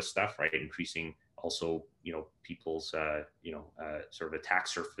 this sort of stuff, right? Increasing also, you know, people's, you know, sort of attack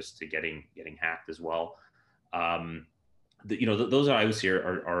surface to getting hacked as well. You know, those I would say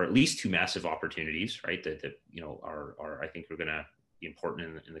are at least two massive opportunities, right? That you know are I think are going to be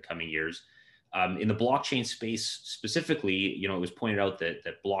important in the coming years. In the blockchain space specifically, you know, it was pointed out that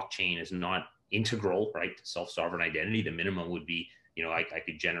blockchain is not integral, right, to self-sovereign identity. The minimum would be, you know, I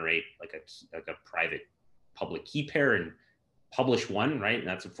could generate like a private public key pair and publish one, right? And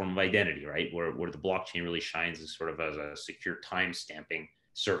that's a form of identity, right? Where the blockchain really shines as sort of as a secure time stamping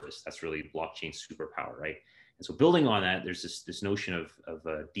service. That's really blockchain's superpower, right? And so building on that, there's this notion of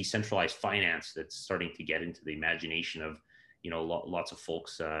decentralized finance that's starting to get into the imagination of, you know, lots of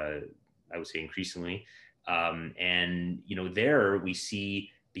folks, I would say increasingly. And, you know, there we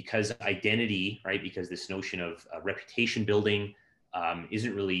see, because identity, right, because this notion of reputation building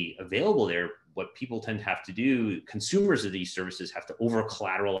isn't really available there, what people tend to have to do, consumers of these services have to over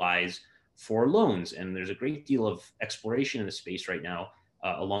collateralize for loans. And there's a great deal of exploration in the space right now,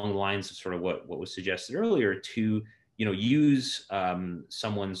 along the lines of sort of what was suggested earlier, to, you know, use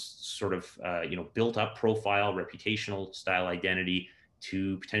someone's sort of, you know, built up profile, reputational style identity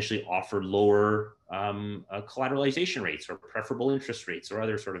to potentially offer lower collateralization rates or preferable interest rates or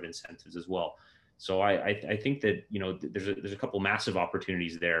other sort of incentives as well. So I think that, you know, there's a couple massive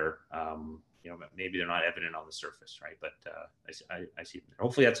opportunities there. You know, maybe they're not evident on the surface, right? But I see.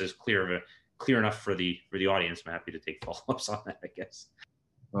 Hopefully that's as clear enough for the audience. I'm happy to take follow-ups on that, I guess.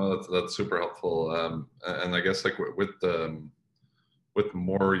 Well, that's super helpful. And I guess like with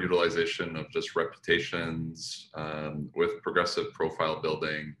more utilization of just reputations, with progressive profile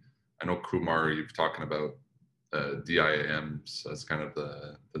building, I know Kumar, you've talking about DIAMs as kind of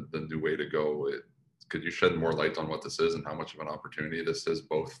the new way to go. Could you shed more light on what this is and how much of an opportunity this is,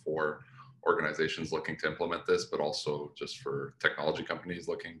 both for organizations looking to implement this, but also just for technology companies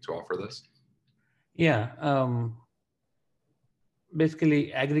looking to offer this? Yeah.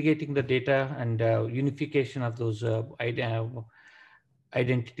 Basically aggregating the data and unification of those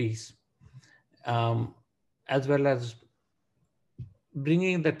identities, as well as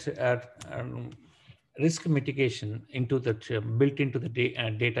bringing that risk mitigation into that, built into the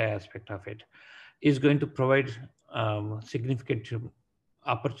data aspect of it, is going to provide significant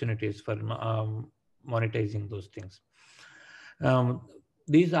opportunities for monetizing those things.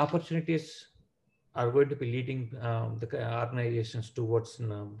 These opportunities are going to be leading the organizations towards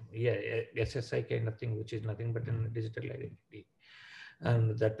SSI kind of thing, which is nothing but a digital identity.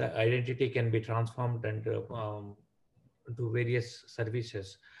 And that identity can be transformed and to various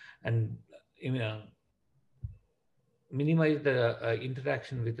services, and minimize the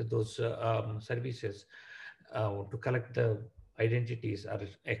interaction with those services to collect the identities or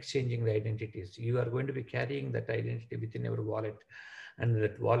exchanging the identities. You are going to be carrying that identity within your wallet, and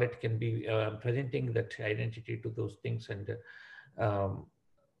that wallet can be presenting that identity to those things. And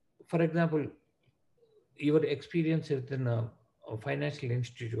for example, your experience within financial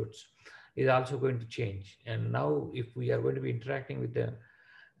institutes is also going to change. And now if we are going to be interacting with the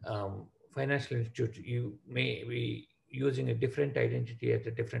financial institute, you may be using a different identity at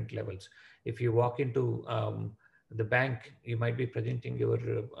the different levels. If you walk into the bank, you might be presenting your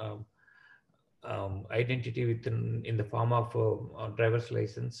identity in the form of a driver's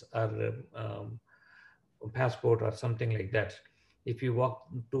license or passport or something like that. If you walk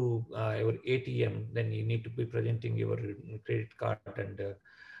to your ATM, then you need to be presenting your credit card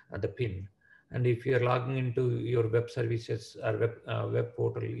and the PIN. And if you are logging into your web services or web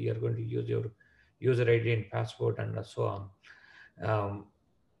portal, you are going to use your user ID and password and so on.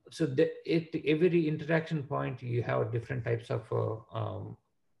 So every interaction point, you have different types of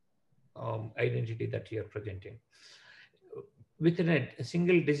identity that you're presenting. Within a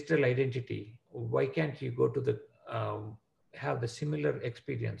single digital identity, why can't you go to the have the similar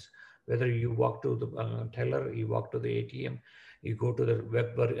experience? Whether you walk to the teller, you walk to the ATM, you go to the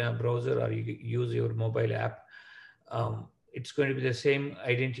web browser, or you use your mobile app, it's going to be the same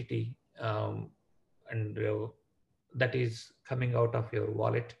identity, and that is coming out of your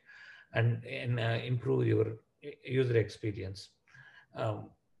wallet, and improve your user experience.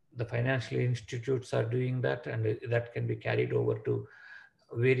 The financial institutes are doing that, and that can be carried over to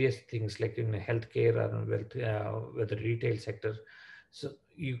various things like in healthcare or with the retail sector. So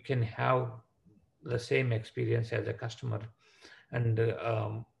you can have the same experience as a customer, and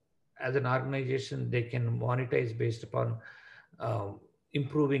as an organization, they can monetize based upon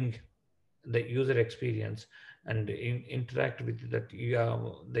improving the user experience and interact with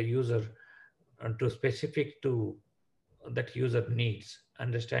the user to specific to that user needs,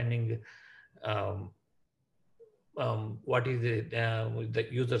 understanding what is the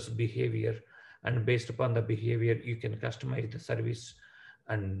user's behavior, and based upon the behavior, you can customize the service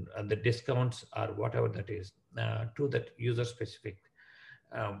and the discounts or whatever that is to that user specific.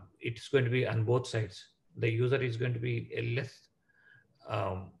 It's going to be on both sides. The user is going to be less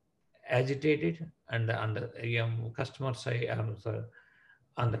agitated, and on the customer side,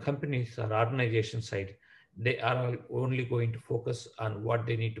 on the companies or organization side, they are only going to focus on what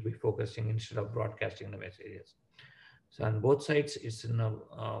they need to be focusing instead of broadcasting the messages. So on both sides, it's a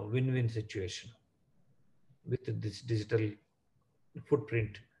win-win situation with this digital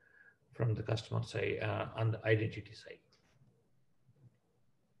footprint from the customer side on the identity side.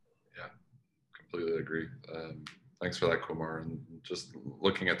 Yeah, completely agree. Thanks for that, Kumar. And just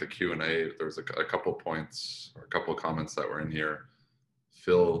looking at the Q&A, there's a couple points or a couple comments that were in here.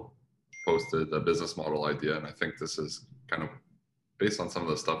 Phil posted a business model idea, and I think this is kind of based on some of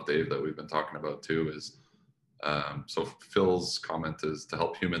the stuff, Dave, that we've been talking about too. Is so Phil's comment is to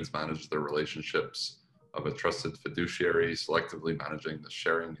help humans manage their relationships of a trusted fiduciary, selectively managing the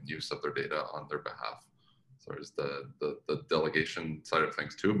sharing and use of their data on their behalf. So there's the delegation side of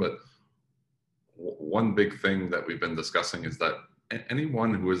things too. But one big thing that we've been discussing is that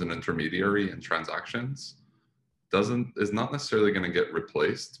anyone who is an intermediary in transactions is not necessarily going to get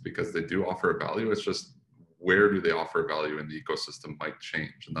replaced, because they do offer a value. It's just where do they offer value in the ecosystem might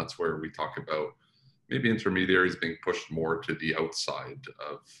change. And that's where we talk about maybe intermediaries being pushed more to the outside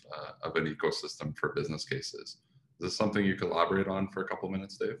of an ecosystem for business cases. Is this something you could elaborate on for a couple of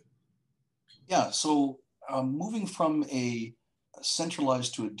minutes, Dave? Yeah, so moving from a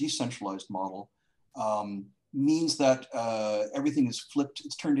centralized to a decentralized model means that everything is flipped,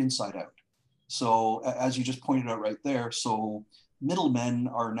 it's turned inside out. So as you just pointed out right there, so middlemen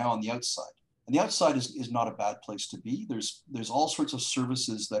are now on the outside. And the outside is not a bad place to be. There's all sorts of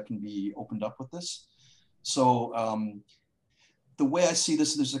services that can be opened up with this. So the way I see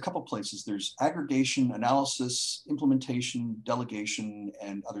this, there's a couple places. There's aggregation, analysis, implementation, delegation,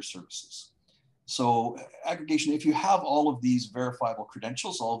 and other services. So aggregation, if you have all of these verifiable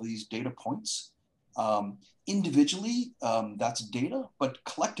credentials, all of these data points, individually, that's data, but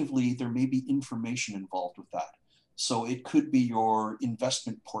collectively, there may be information involved with that. So it could be your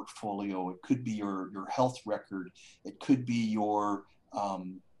investment portfolio, it could be your health record, it could be your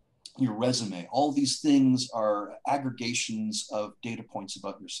resume. All these things are aggregations of data points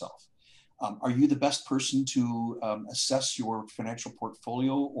about yourself. Are you the best person to assess your financial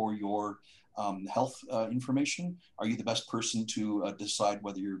portfolio or your health information? Are you the best person to decide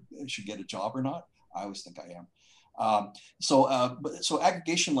whether you should get a job or not? I always think I am. So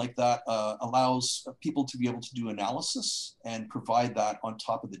aggregation like that allows people to be able to do analysis and provide that on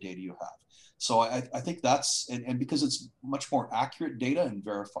top of the data you have. So I think that's, and because it's much more accurate data and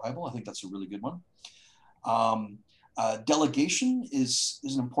verifiable, I think that's a really good one. Delegation is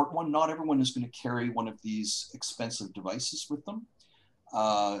an important one. Not everyone is going to carry one of these expensive devices with them.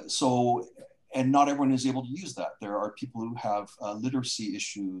 And not everyone is able to use that. There are people who have literacy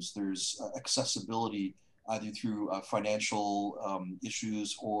issues. There's accessibility either through financial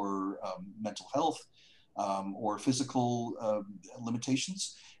issues or mental health or physical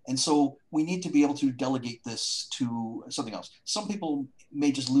limitations. And so we need to be able to delegate this to something else. Some people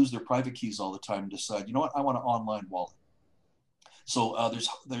may just lose their private keys all the time and decide, you know what, I want an online wallet. So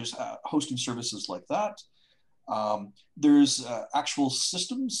there's hosting services like that. There's actual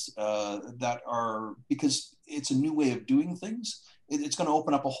systems that are, because it's a new way of doing things, it's going to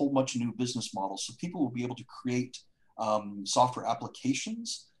open up a whole bunch of new business models. So people will be able to create software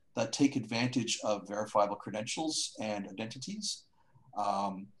applications that take advantage of verifiable credentials and identities.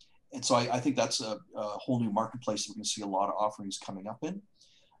 And so I think that's a whole new marketplace that we're going to see a lot of offerings coming up in.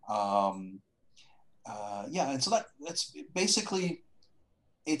 Yeah, and so that's basically,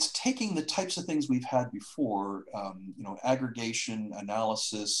 it's taking the types of things we've had before, you know, aggregation,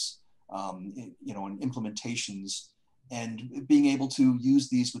 analysis, you know, and implementations, and being able to use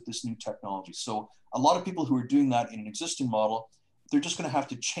these with this new technology. So a lot of people who are doing that in an existing model, they're just going to have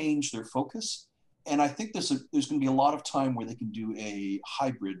to change their focus. And I think there's going to be a lot of time where they can do a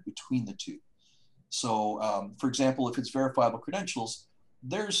hybrid between the two. So for example, if it's verifiable credentials,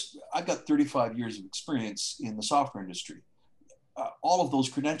 I've got 35 years of experience in the software industry. All of those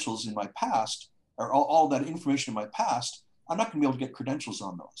credentials in my past, or all that information in my past, I'm not going to be able to get credentials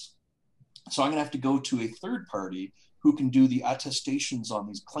on those. So I'm going to have to go to a third party who can do the attestations on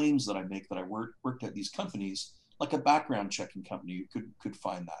these claims that I make, that I worked at these companies, like a background checking company could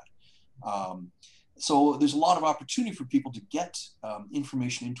find that. So there's a lot of opportunity for people to get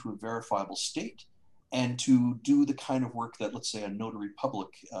information into a verifiable state and to do the kind of work that, let's say, a notary public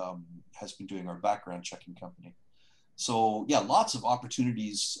has been doing, our background checking company. So yeah, lots of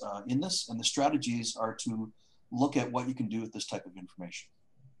opportunities in this, and the strategies are to look at what you can do with this type of information.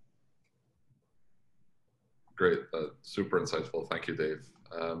 Great, super insightful. Thank you, Dave.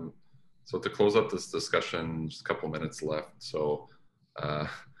 So to close up this discussion, just a couple minutes left. So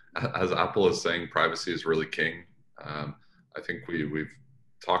as Apple is saying, privacy is really king. I think we've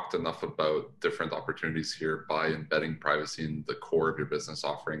talked enough about different opportunities here by embedding privacy in the core of your business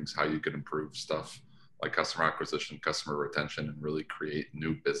offerings, how you could improve stuff like customer acquisition, customer retention, and really create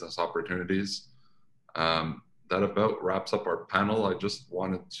new business opportunities. That about wraps up our panel. I just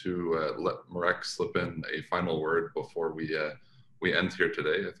wanted to let Marek slip in a final word before we end here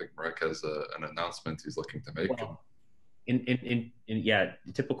today. I think Marek has an announcement he's looking to make. Well, in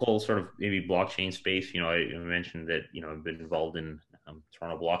typical sort of maybe blockchain space, you know, I mentioned that, you know, I've been involved in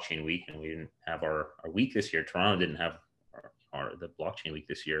Toronto Blockchain Week, and we didn't have our week this year. Toronto didn't have the Blockchain Week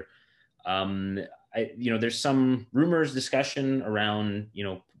this year. You know, there's some rumors, discussion around, you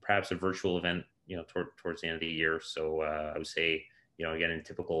know, perhaps a virtual event, you know, towards the end of the year. So I would say, you know, again, in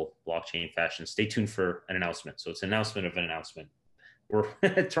typical blockchain fashion, stay tuned for an announcement. So it's an announcement of an announcement. We're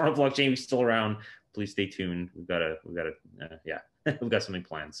Toronto Blockchain Week's still around. Please stay tuned. We've got something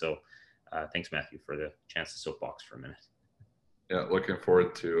planned. So thanks, Matthew, for the chance to soapbox for a minute. Yeah, looking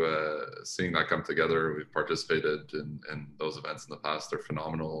forward to seeing that come together. We've participated in those events in the past. They're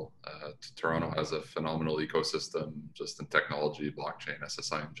phenomenal. Toronto has a phenomenal ecosystem just in technology, blockchain,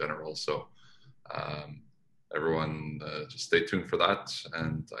 SSI in general. So everyone just stay tuned for that.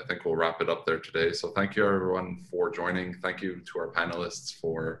 And I think we'll wrap it up there today. So thank you everyone for joining. Thank you to our panelists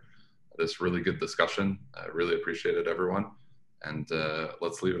for this really good discussion. I really appreciate it, everyone. And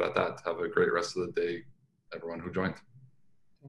let's leave it at that. Have a great rest of the day, everyone who joined.